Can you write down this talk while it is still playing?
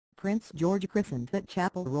Prince George christened at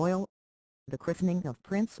Chapel Royal. The christening of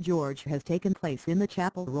Prince George has taken place in the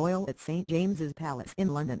Chapel Royal at St James's Palace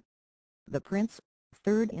in London. The Prince,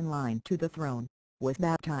 third in line to the throne, was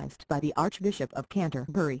baptised by the Archbishop of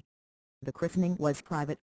Canterbury. The christening was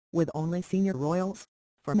private, with only senior royals,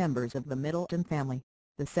 for members of the Middleton family,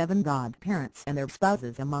 the 7 godparents and their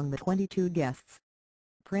spouses among the 22 guests.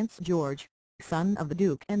 Prince George, son of the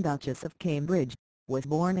Duke and Duchess of Cambridge, was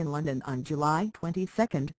born in London on July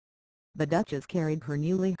 22. The Duchess carried her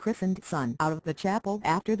newly christened son out of the chapel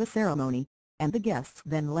after the ceremony, and the guests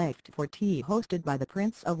then left for tea hosted by the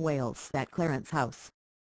Prince of Wales at Clarence House.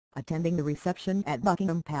 Attending the reception at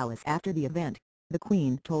Buckingham Palace after the event, the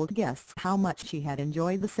Queen told guests how much she had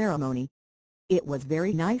enjoyed the ceremony. "It was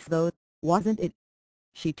very nice though, wasn't it?"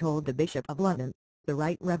 she told the Bishop of London, the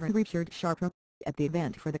Right Reverend Richard Sharp, at the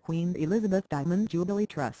event for the Queen Elizabeth Diamond Jubilee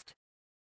Trust.